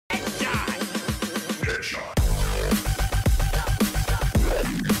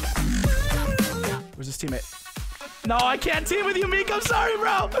Where's his teammate? No, I can't team with you, Meek. I'm sorry,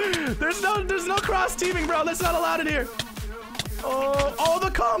 bro. There's no cross teaming, bro. That's not allowed in here. Oh, the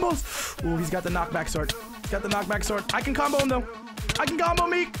combos. Ooh, he's got the knockback sword. He's got the knockback sword. I can combo him, though. I can combo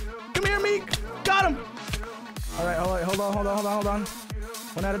Meek. Come here, Meek. Got him. All right, hold on.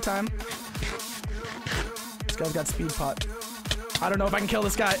 One at a time. This guy's got speed pot. I don't know if I can kill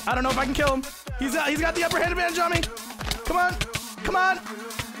this guy. I don't know if I can kill him. He's got the upper hand advantage on me. Come on.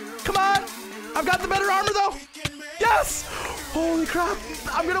 I've got the better armor, though. Yes! Holy crap.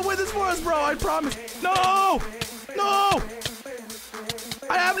 I'm gonna win this for us, bro. I promise. No!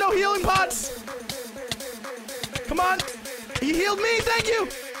 I have no healing pots. Come on. He healed me. Thank you.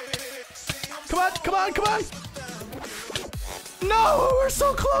 Come on. No, we're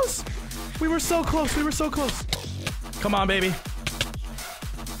so close. We were so close. Come on, baby.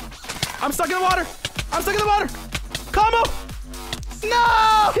 I'm stuck in the water. Combo.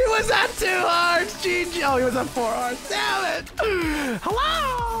 No, he was at 2 hearts. GG. Oh, he was at 4 hearts. Damn it.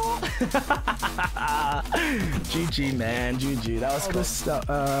 Hello. GG, man. GG. That was cool stuff.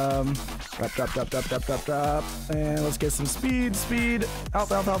 Drop. And let's get some speed.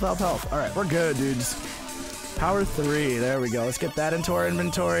 Health. All right, we're good, dudes. Power 3. There we go. Let's get that into our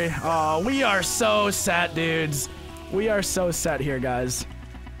inventory. Oh, we are so set, dudes. We are so set here, guys.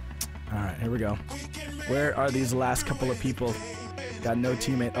 All right, here we go. Where are these last couple of people? Got no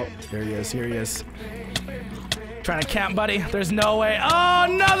teammate. Oh, here he is. Trying to camp, buddy. There's no way. Oh,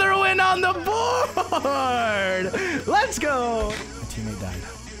 another win on the board. Let's go. My teammate died.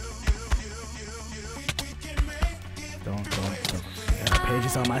 Don't. Yeah, Paige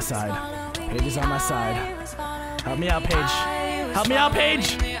is on my side. Help me out,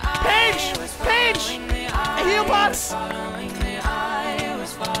 Paige. Paige! Heal bots!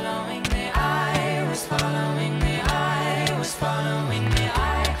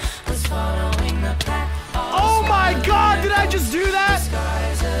 Oh my god, did I just do that?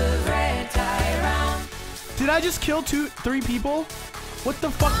 Did I just kill 3 people? What the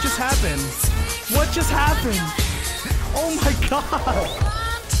fuck just happened? What just happened? Oh my god!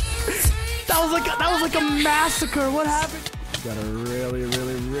 That was like a massacre. What happened? Got a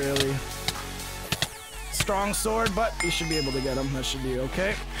really strong sword, but you should be able to get him. That should be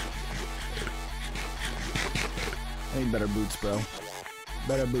okay. I need better boots, bro.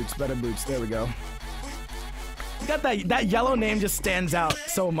 Better boots. There we go. You got that yellow name just stands out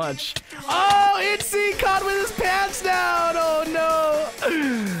so much. Oh, Itzy caught with his pants down. Oh no.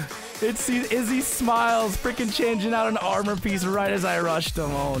 Izzy smiles, freaking changing out an armor piece right as I rushed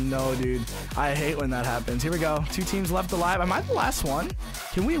him. Oh no, dude. I hate when that happens. Here we go. 2 teams left alive. Am I the last one?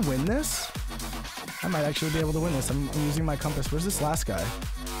 Can we win this? I might actually be able to win this. I'm using my compass. Where's this last guy?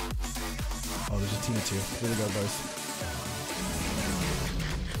 Oh, there's a team of 2. Here we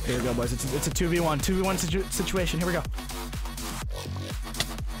go, boys. It's a 2v1 situation. Here we go.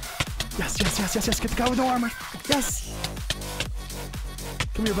 Yes. Get the guy with no armor. Yes.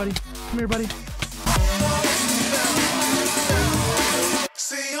 Come here, buddy.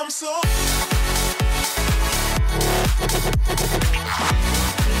 See, I'm so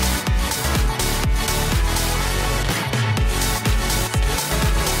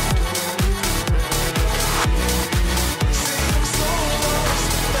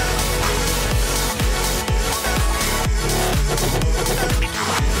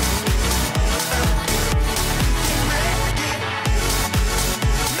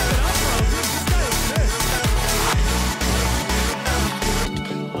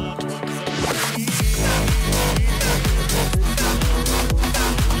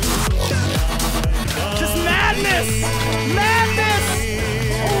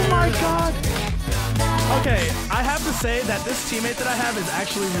Okay, I have to say that this teammate that I have is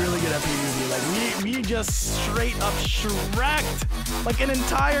actually really good at PvP. Like, we just straight up shreked like an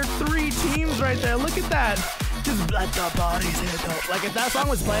entire 3 teams right there. Look at that. Just let the bodies hit though. Like, if that song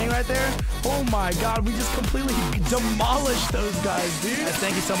was playing right there, oh my god, we just completely demolished those guys, dude.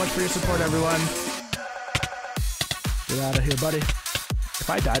 Thank you so much for your support, everyone. Get out of here, buddy. If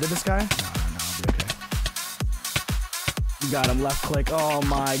I die to this guy, no, I'll be okay. You got him, left click. Oh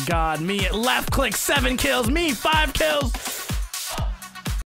my god, me left click 7 kills, me 5 kills.